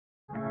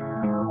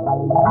Hey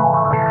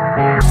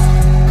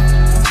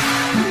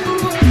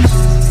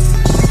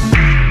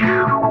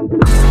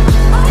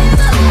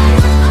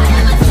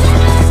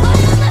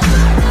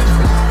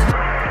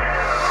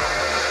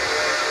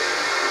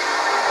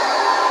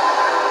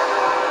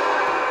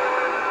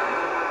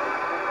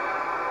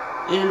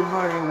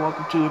everybody, and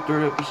welcome to the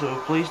third episode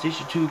of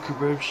PlayStation 2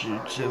 Corruption.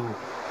 So,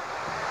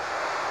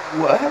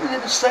 what happened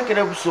in the second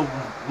episode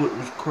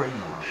was crazy.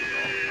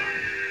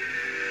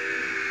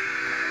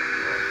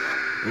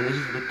 And this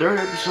is the third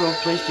episode of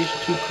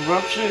PlayStation 2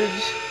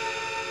 Corruptions.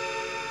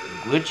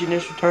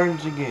 Glitchiness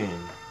returns again.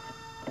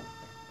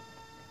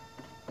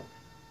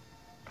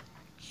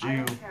 So,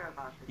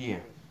 yeah.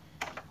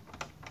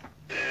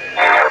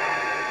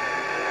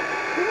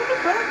 Where did the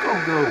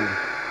background go?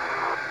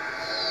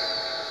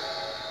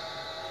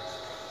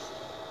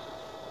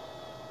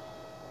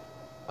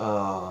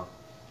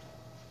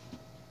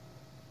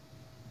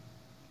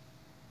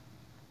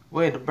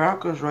 Wait, the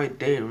Broncos right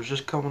there. It was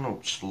just coming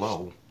up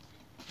slow.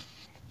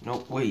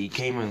 Nope, wait, he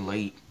came in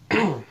late.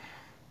 Whoa!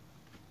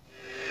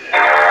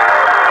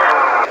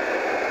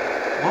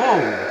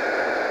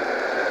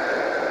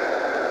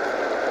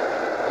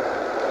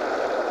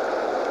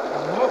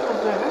 What was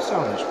that?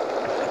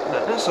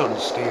 That sounded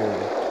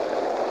scary.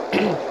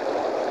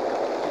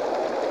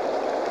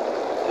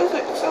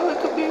 It sounded like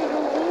it could be in a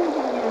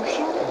movie or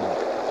something.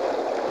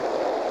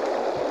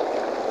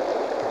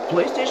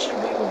 PlayStation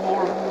make a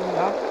horror movie,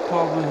 I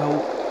probably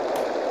hope.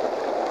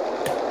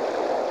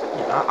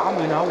 Yeah, I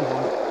mean, I would.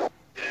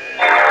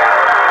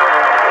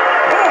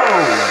 Whoa!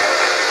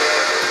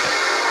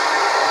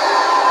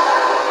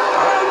 I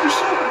don't know if you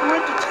saw the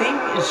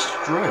entertainment is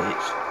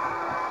stretched.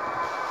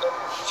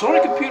 Sony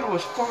computer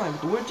was fine,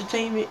 but the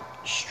entertainment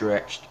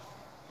stretched.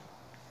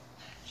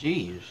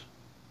 Jeez.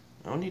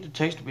 I don't need the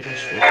text to be that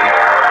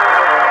stretched.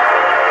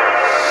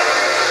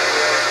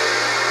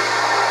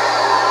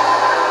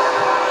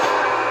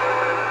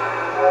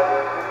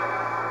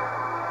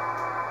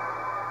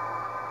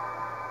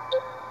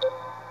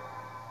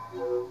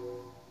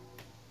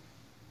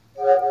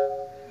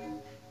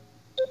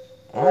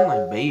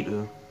 Online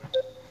beta.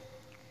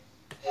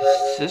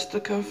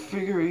 System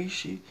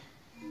configuration.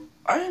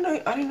 I didn't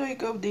know you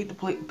could update the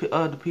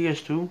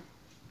PS2.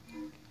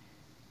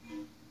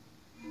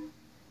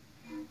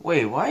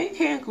 Wait, why you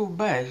can't go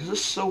back? This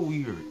is so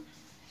weird.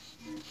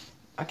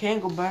 I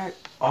can't go back.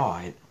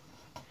 Odd.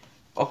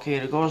 Okay,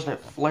 there goes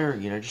that flare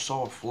again. I just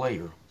saw a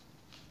flare.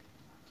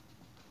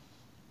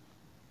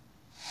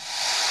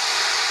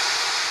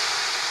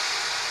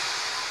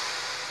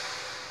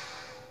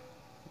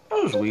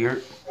 That was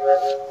weird.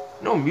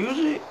 No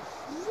music?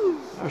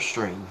 That was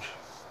strange.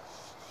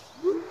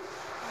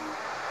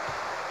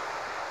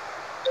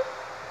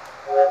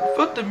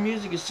 Without the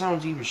music, it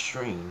sounds even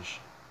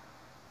strange.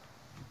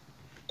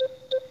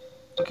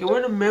 Okay,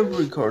 where do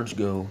memory cards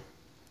go?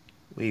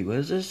 Wait, what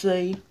does it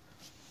say?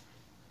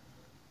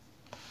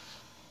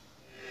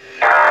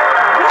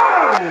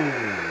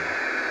 Whoa!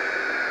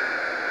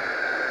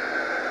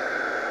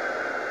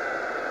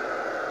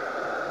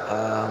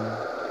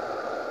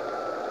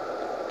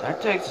 That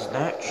text is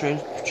not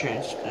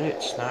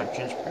it's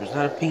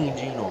not a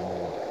PNG no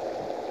more.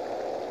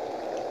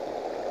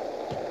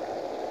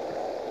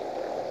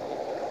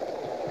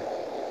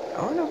 I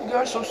don't know if you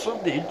guys saw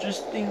something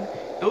interesting.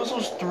 It was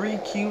those 3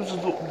 cubes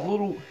of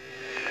little.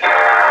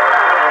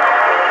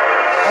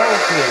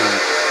 Okay.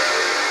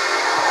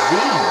 Z.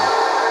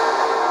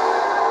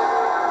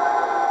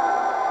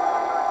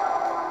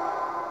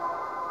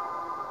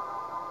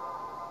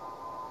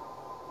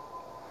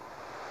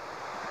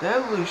 That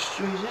looks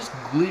strange. It's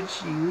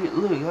glitchy.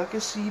 Look, I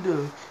can see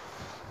the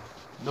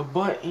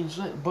buttons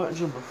on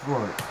the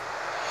front.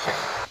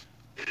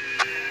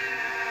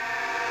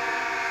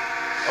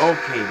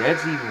 Okay,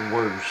 that's even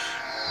worse.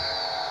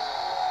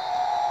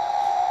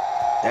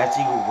 That's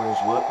even worse.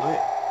 What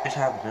is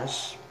happening?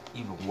 That's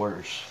even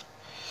worse.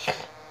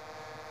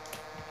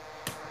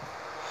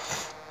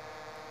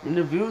 When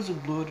the views are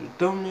blurred, the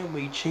thumbnail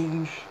may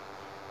change.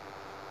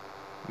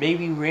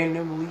 Maybe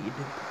randomly.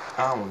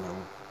 I don't know.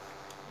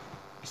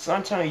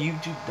 Sometimes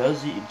YouTube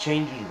does it. It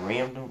changes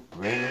randomly.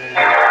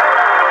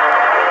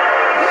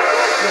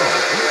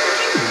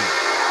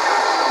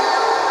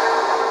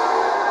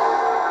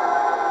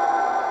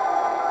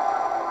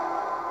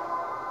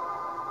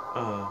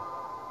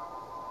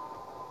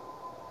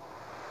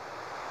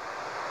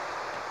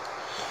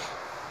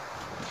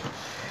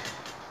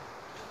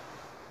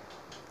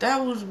 That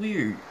was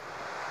weird.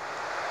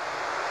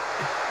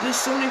 Did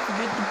Sony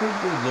forget to put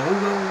the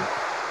logo?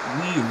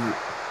 Weird.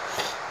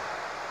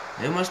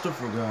 They must have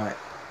forgot.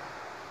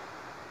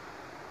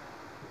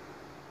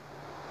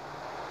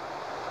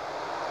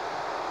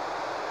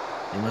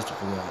 They must have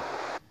forgot.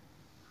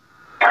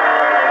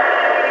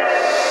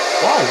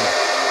 Whoa!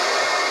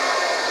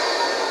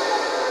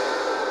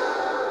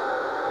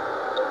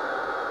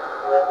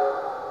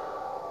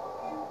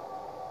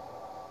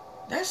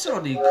 That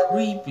sounded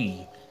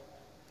creepy.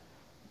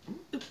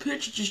 The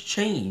picture just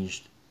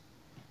changed.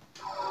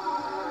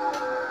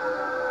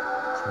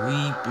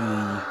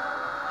 Creepy.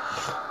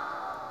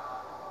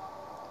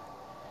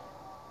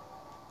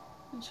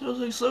 Sounds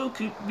like someone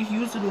could be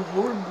using a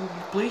horror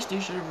movie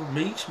PlayStation ever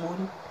makes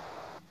one.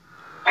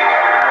 How's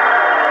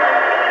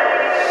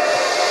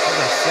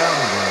that sound,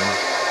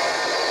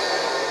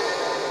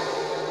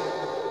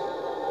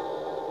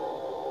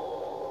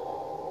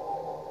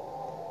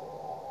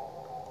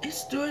 though? It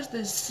still has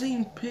that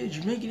same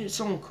pitch, making it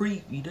sound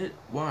creepy.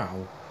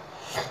 Wow.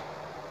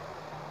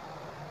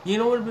 You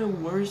know what would have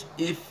been worse?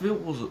 If it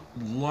was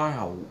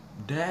loud.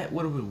 That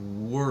would have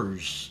been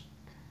worse.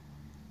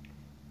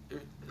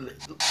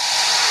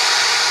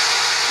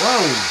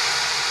 Whoa!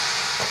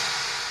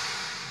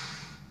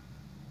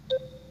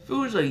 If it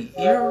was like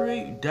ear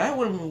rape, that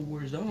would have been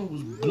worse. That one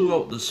was blew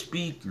out the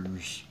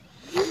speakers.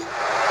 It would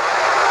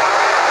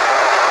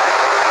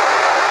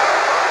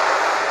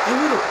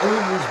have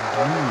almost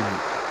blew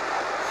it.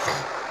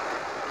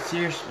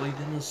 Seriously,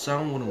 then the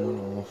sound would have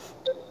went off.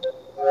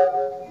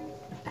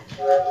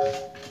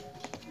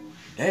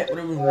 That would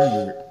have been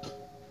weird.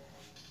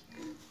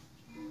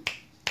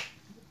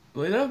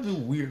 Like, that would be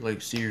weird,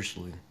 like,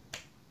 seriously.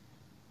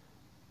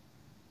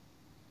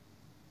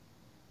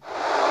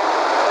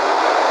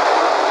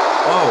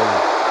 Oh.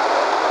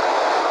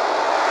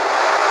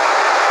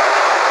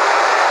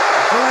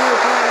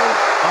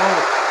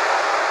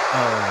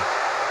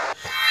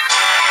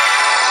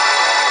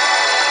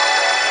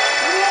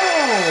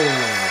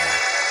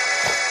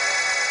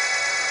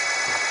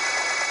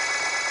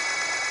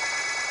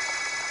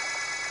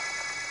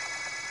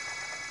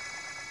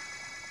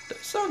 That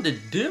sounded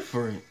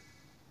different.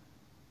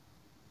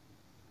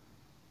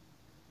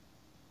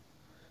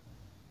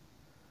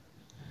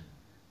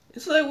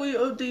 It's like when you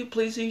update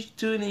PlayStation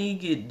 2 and then you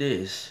get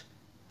this.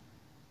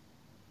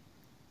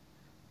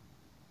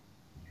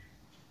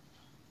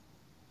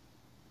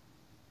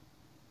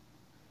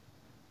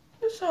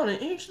 It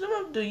sounded interesting. I'm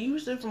gonna have to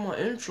use that for my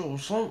intro or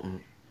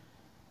something.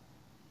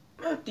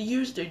 I'm gonna have to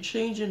use that,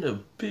 changing the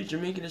pitch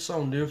and making it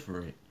sound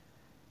different.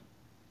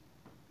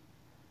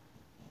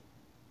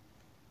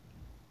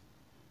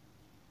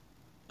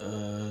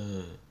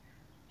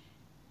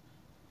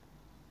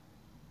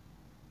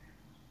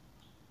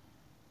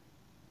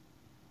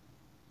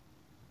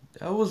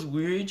 That was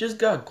weird. It just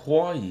got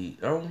quiet.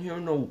 I don't hear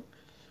no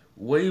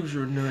waves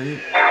or nothing.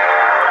 Huh?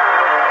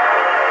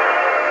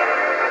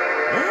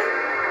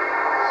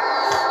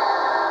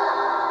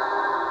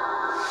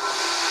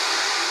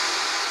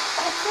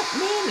 Oh,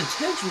 man, the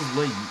text was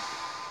late.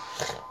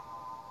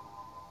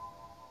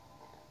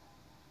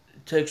 The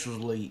text was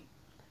late.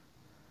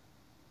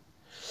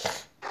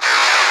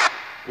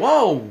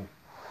 Whoa!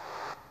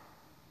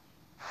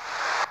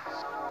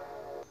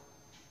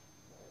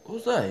 What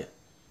was that?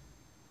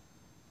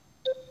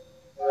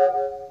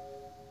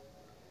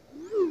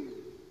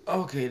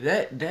 Okay,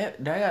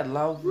 that got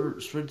loud for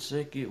a split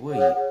second. Wait,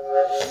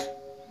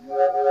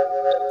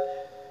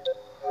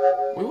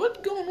 what's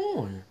going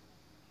on?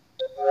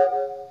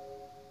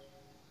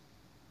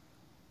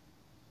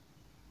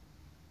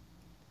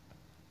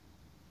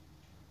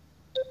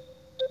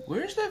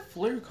 Where's that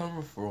flare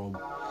coming from?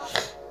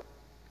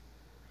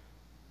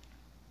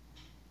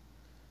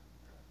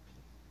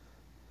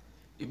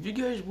 If you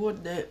guys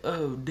want that,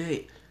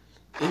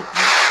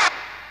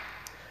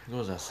 what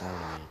was that sound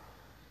again?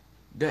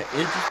 That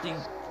interesting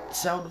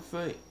sound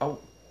effect,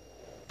 I'll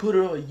put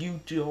it on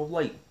YouTube. I'll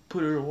like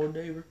put it on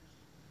there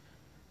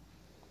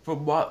for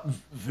my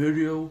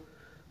video,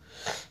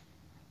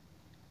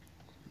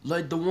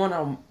 like the one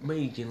I'm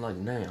making like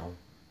now.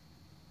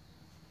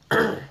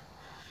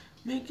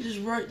 Make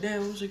it right now.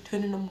 It's like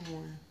 10 in the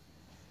morning.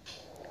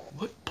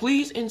 What?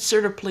 Please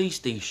insert a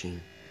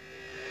PlayStation.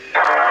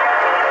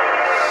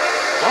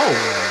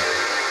 Oh.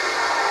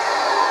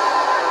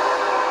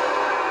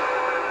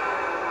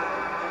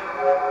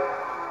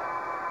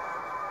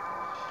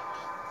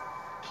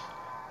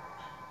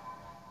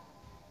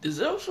 This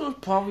episode is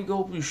probably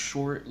gonna be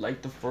short,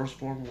 like the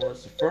first one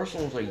was. The first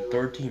one was like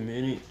 13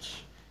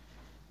 minutes.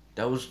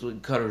 That was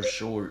like cut her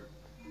short.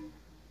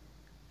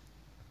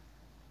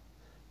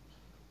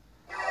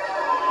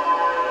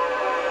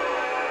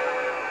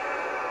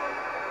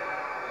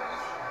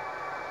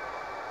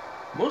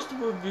 Most of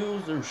my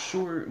videos are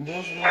short.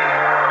 Most of them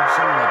are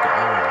something like an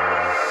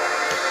hour.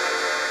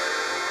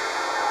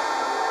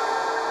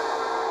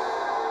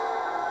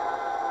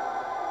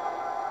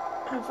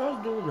 If I was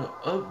doing an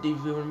update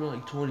video, it'd be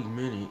like 20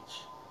 minutes.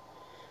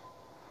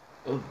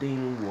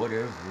 Updating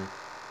whatever.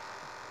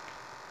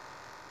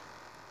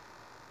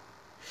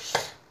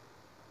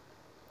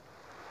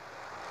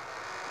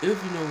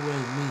 If you know what I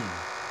mean.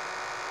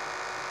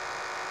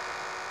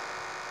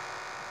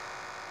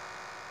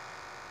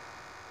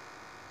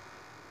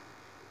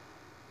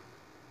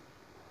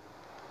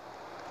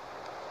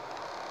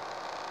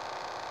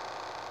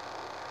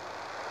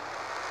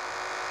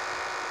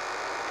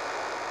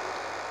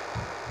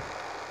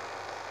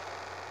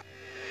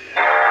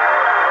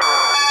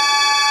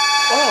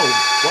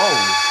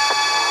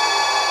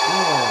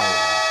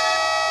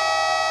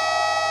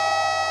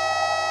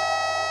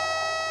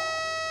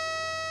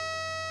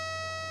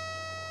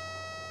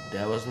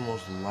 That was the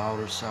most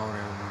loudest sound I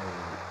ever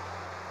heard.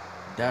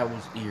 That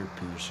was ear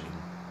piercing.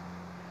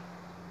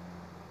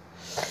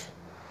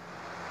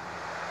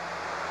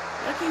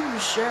 even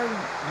sharing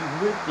you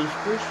with the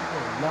especially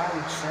a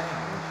loud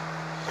sound.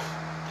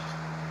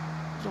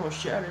 So I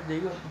shouted they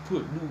got to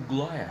put new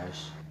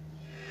glass.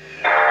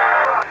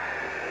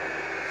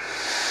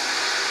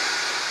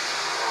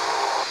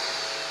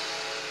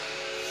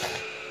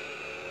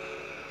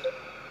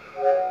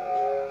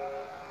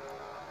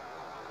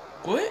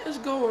 What is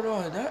going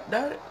on?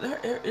 That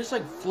it's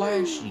like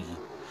flashy.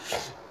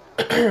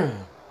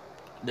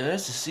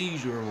 That's a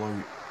seizure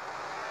alert.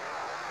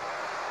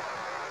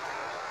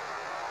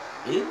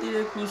 Anything that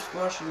includes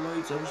flashing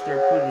lights, I'm gonna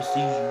start putting a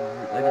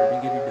seizure like at the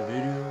beginning of the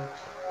video.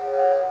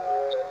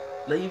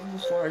 Like even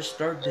before I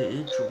start the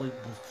intro,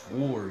 like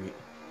before it.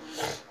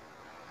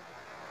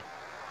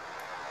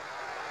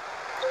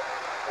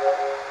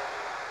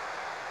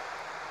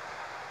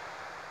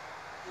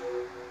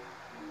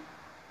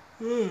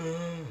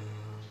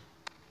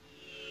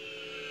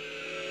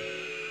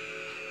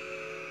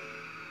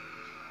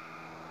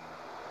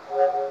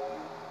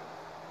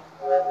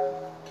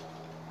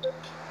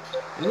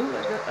 It looks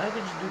like I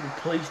could just do the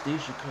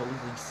PlayStation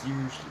colors, like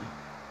seriously.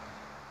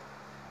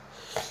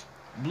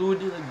 Blue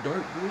and then like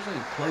dark blue, it's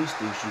like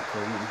PlayStation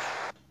colors.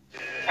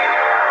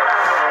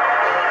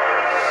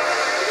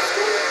 What's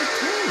going on with the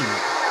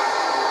tank?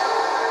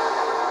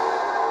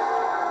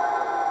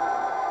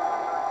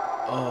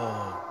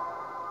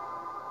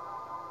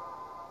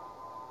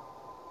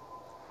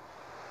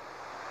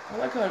 I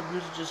like how the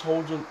music just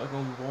holds up like a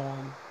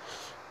long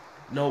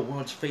note while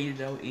it's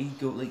faded out and you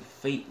can like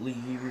faintly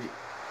hear it.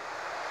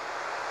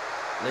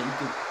 Like you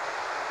can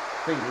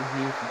faintly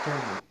hear if you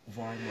turn the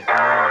volume up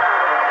more.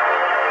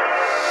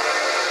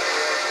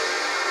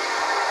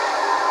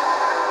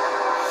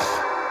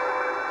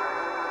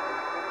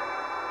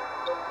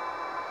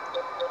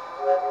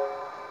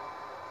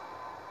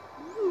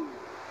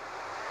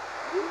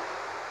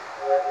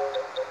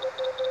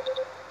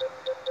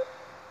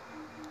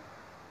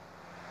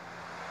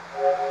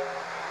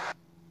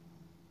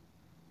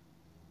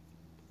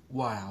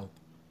 Wow.